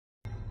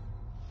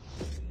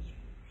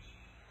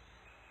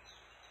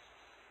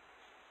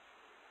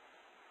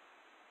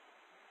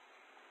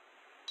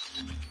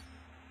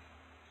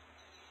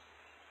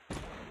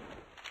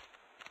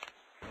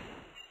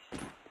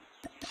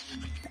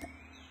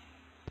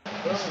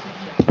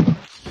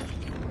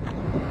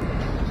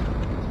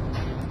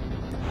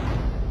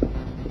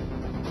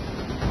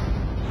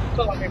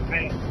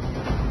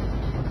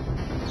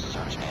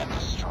Search and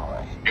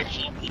destroy.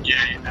 Defend the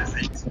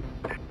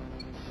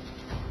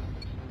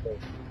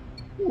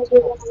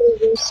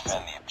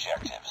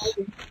objectives.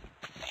 The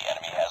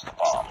enemy has the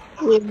bomb.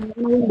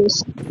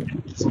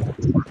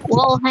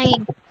 Wall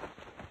hanging.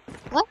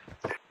 What?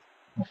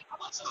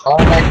 Oh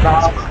my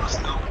god.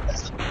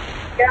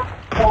 Yeah,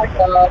 oh my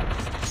god.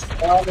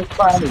 Oh, it's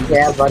funny,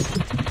 yeah, but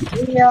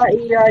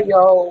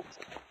yo.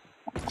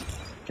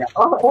 Yeah,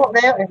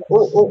 there,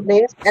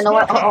 this, and you know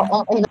what?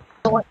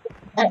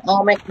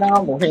 Oh,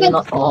 McDonald's, you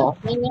know,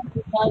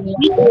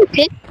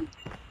 Okay.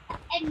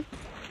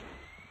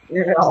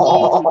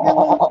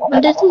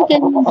 This is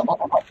good.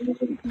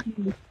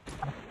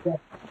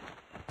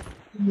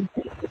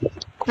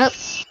 Oh,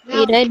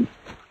 you died.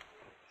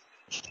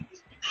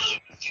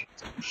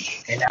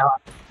 And now,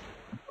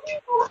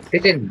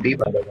 it's in B,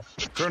 by the way.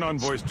 Turn on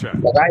voice chat.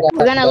 The guy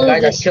We're gonna the guy lose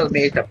that this. killed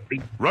me is a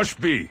B. Rush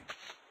B.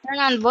 Turn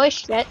on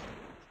voice chat.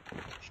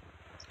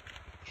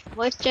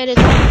 Voice chat is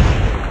on.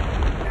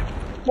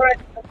 Good.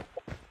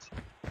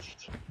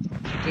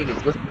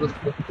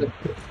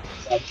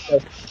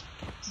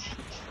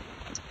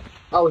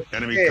 Oh,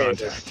 Enemy shit.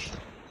 contact.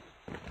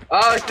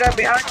 Oh, it's right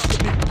behind.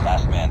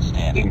 Last man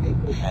standing.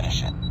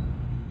 Finish it.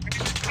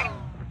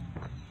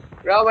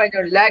 Rowan,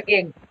 you're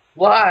lagging.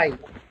 Why?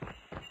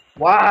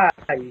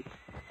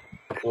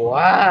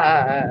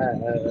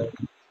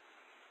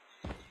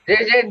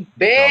 This is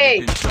B.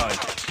 Target inside.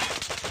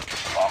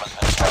 Bomb has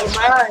been Oh, planted.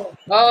 my.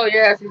 Oh,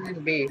 yes, this is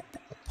B.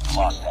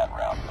 Lost that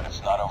round, but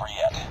it's not over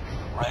yet.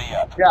 Ready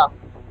up. Yeah.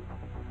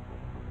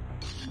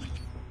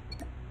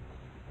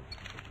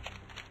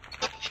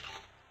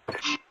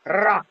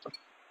 Rock.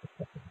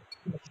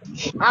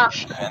 Ah,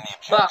 Defend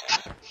the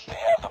objective. They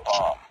have the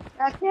bomb.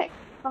 Okay,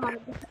 come on.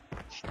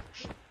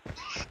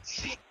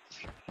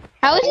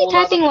 How is he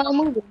typing while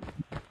moving?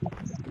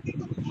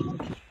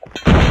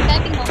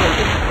 Typing while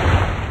moving.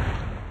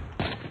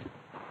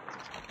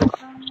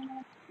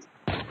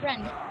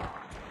 Friend,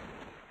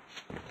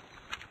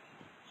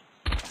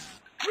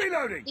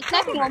 Reloading. he's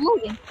typing while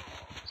moving.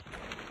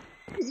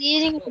 Is he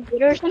using a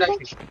computer or something?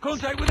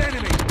 Contact with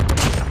enemy.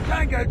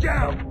 Tango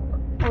down.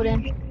 Hold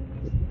on.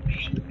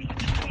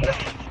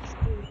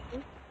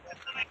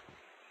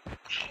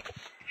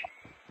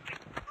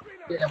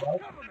 yeah, well,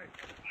 Cover me.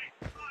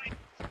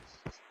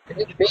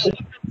 this is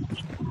B.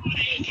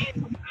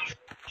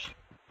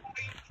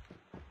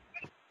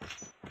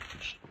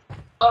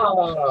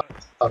 Oh.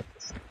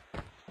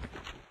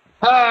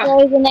 Ah.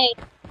 There is an 8.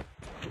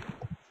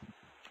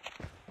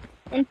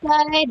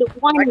 Inside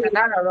winery.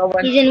 Katana,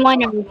 Rowan. He's in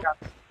winery.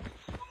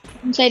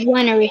 Inside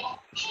winery.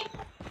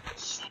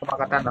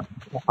 Katana.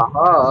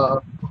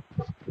 Oh.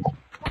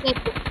 He's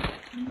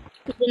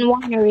in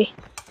winery.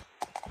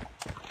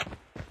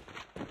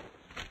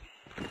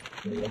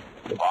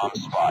 Bomb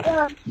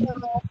spotted.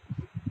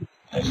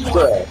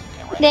 Good.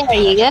 There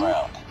you go.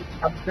 Round.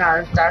 I'm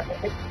starting to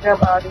think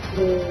about it.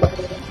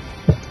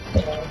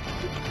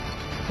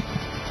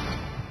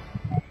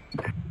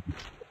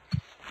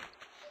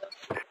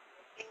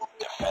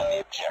 Defend the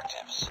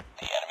objectives.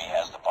 The enemy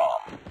has the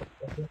bomb.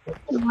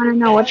 You wanna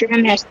know what you're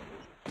gonna miss?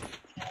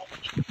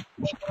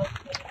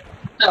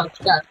 No,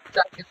 stop.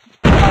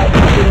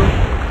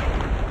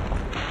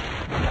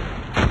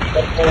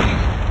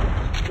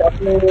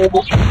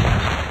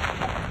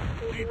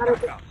 Need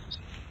backup.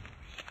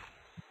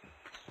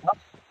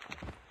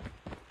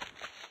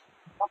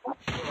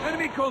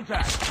 Enemy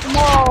contact.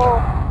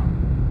 No.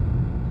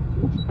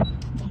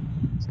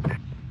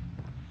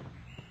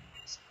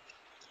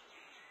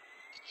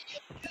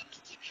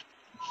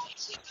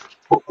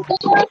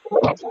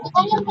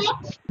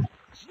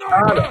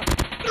 Sniper.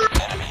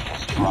 Enemy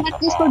has dropped Let's the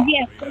this for bomb.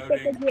 GF. Let's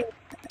this for GF.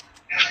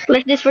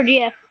 Let's this for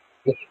GF.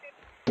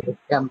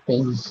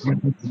 Campaign. It's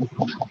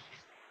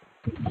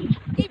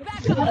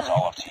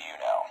all up to you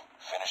now.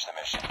 Finish the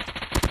mission.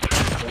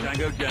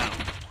 Tango down.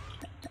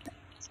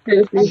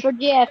 Let's for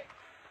GF.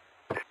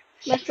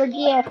 Let's for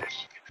GF.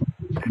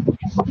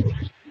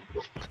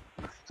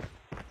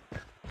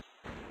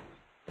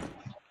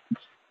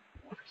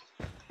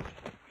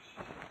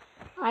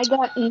 I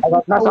got I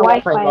got a nasa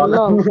Wi-Fi Wi-Fi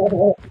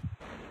low.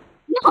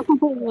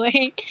 No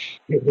way.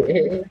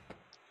 There's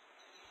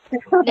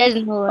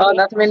no way. Oh,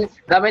 that means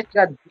he got 0.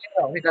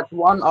 He got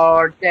 1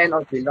 or 10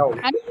 or below.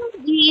 I don't know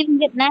if you even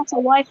get NASA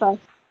Wi-Fi.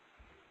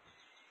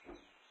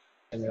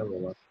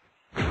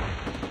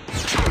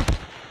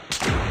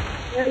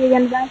 Where are you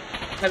gonna die?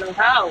 Hello,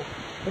 how?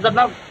 What's up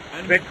now?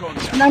 Enemy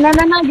contact. No. You know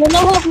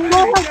what? You know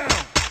Enemy what? down.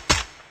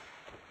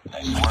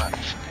 Nice work.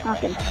 Get ready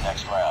Okay. for the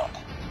next round.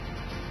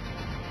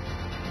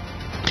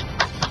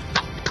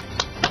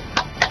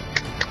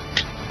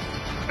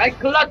 I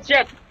clutch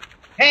it!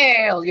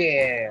 Hell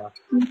yeah!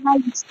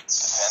 Nice. Defend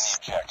the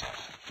objective.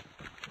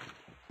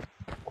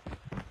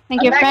 I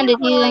think your friend is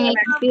using a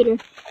computer.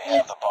 They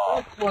have the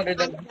bomb. What is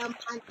it?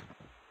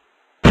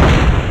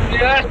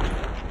 Yes!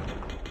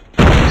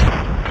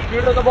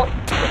 Shoot on the ball!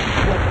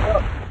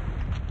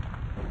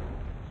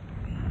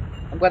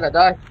 gonna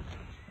die.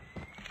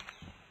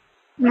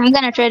 I'm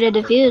gonna try to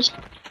defuse.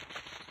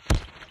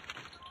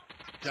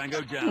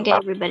 Tango down. Okay,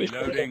 everybody.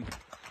 Reloading.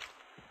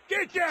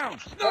 Get down!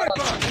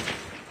 Sniper!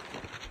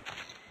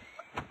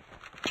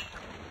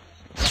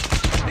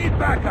 Need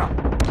backup!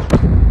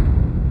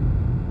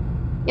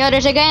 Yo,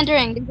 there's a guy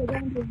entering. There's a guy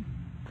entering.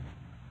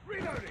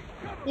 Reloading!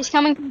 Cover He's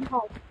coming from the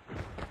house.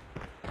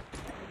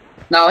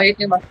 Now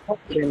hitting my top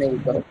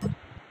grenade though.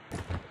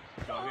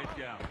 Target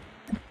down.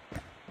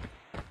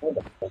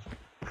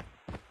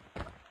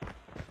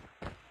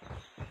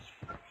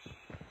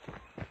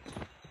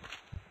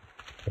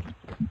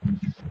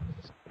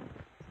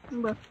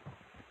 Bro.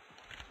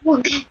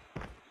 Okay.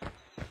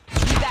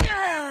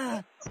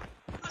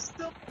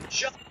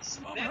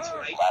 That's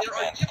right.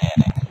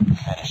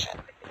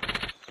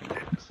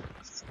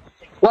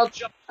 Well,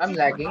 I'm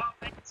lagging.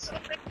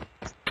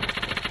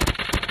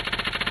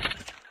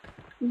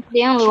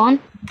 The only one.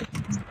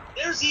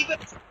 There's even.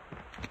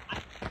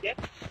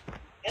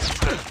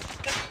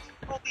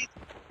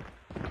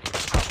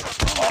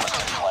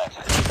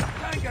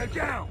 Tango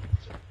down!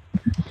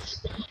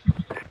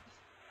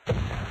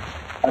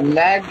 I'm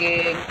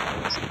lagging.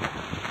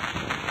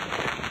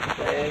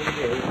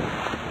 Hey.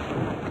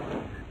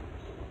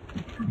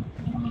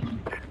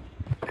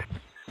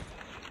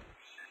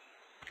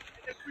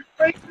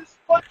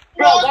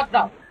 Bro,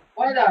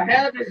 what the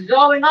hell is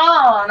going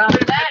on? I'm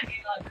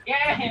lagging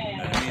again.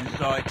 Enemy in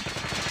sight.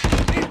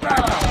 Need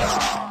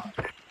backup!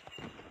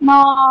 No.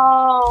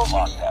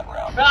 Lost that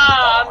round. Bro,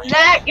 I'm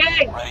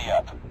lagging. Ready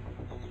up.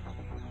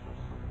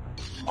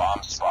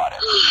 Bomb spotted.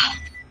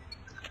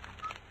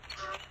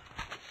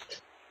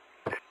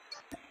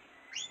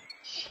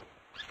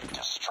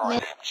 Destroy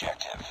the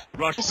objective.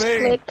 Rush Just B!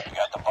 click. You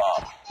got the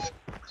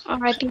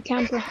bomb. RIP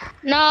camper.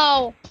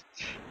 No.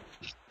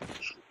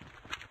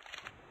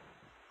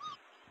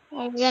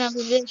 Oh, we're gonna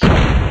do this.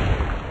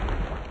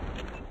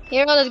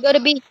 Here, let's go to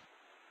B.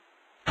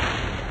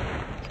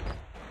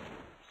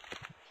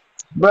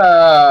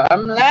 Bro,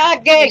 I'm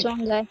lagging. There's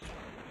one guy.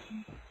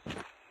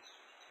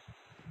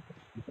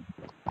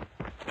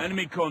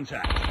 Enemy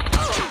contact.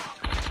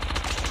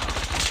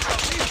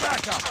 Need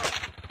backup!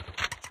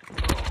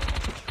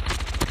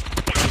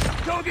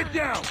 Target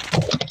down!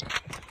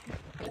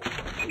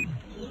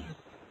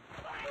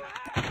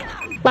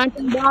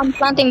 Planting bomb,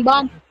 planting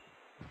bomb.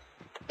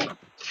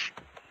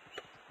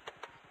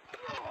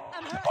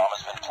 Bomb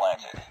has been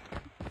planted.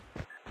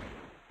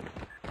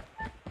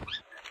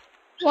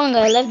 One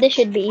guy left. This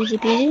should be easy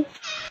peasy.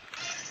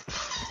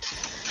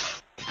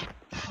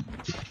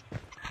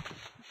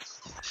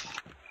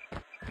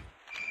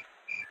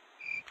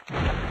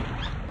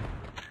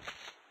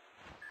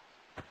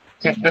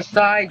 Check the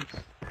sides.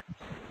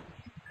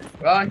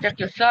 Ron, check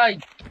your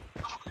side.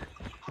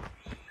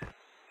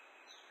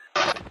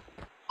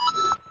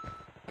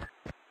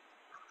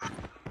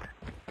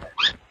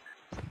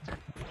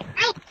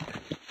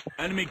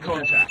 Enemy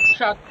contact.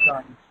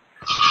 Shotgun.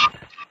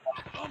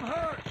 I'm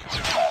hurt!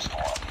 Last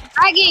one.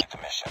 Aggie! The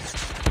mission.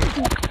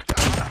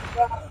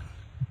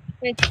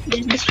 Wait,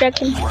 there's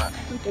distraction. Work.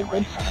 Okay,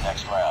 Ready good. for the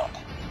next round.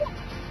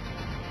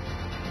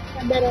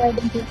 I better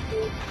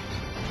identify.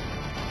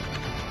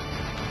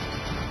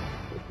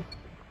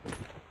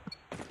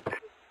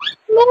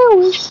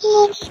 No,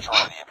 Destroy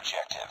the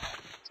objective.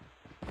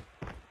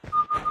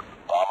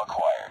 Bomb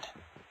acquired.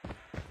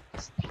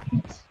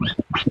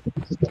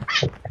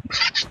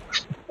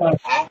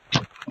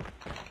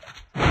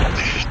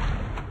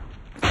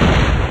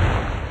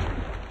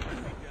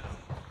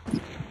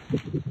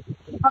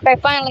 Okay,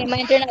 finally, my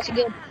internet's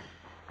good.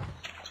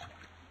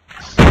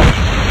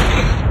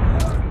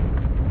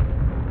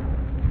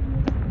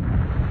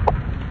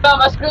 No,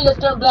 my screen is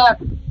still black.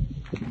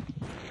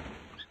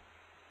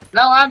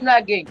 Now I'm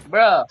lagging,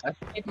 bro. I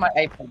hit my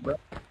iPhone, bro.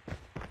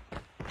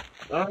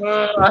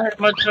 I hit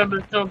my trouble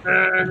so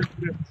bad.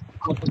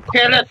 I want to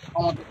kill it. I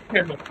want to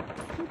kill it.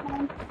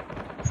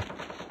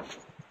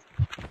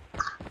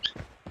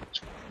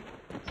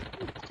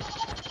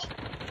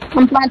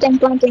 I'm planting.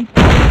 Bomb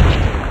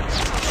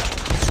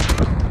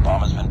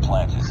has been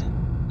planted.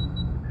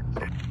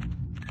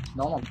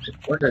 No one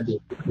ordered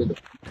it.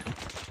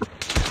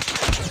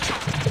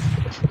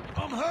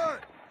 I'm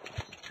hurt!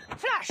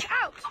 Flash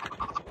out!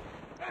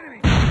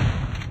 Enemy!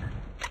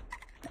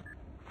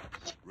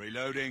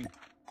 Reloading.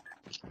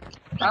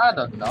 I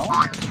don't know.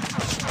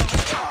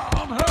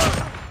 I'm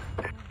hurt!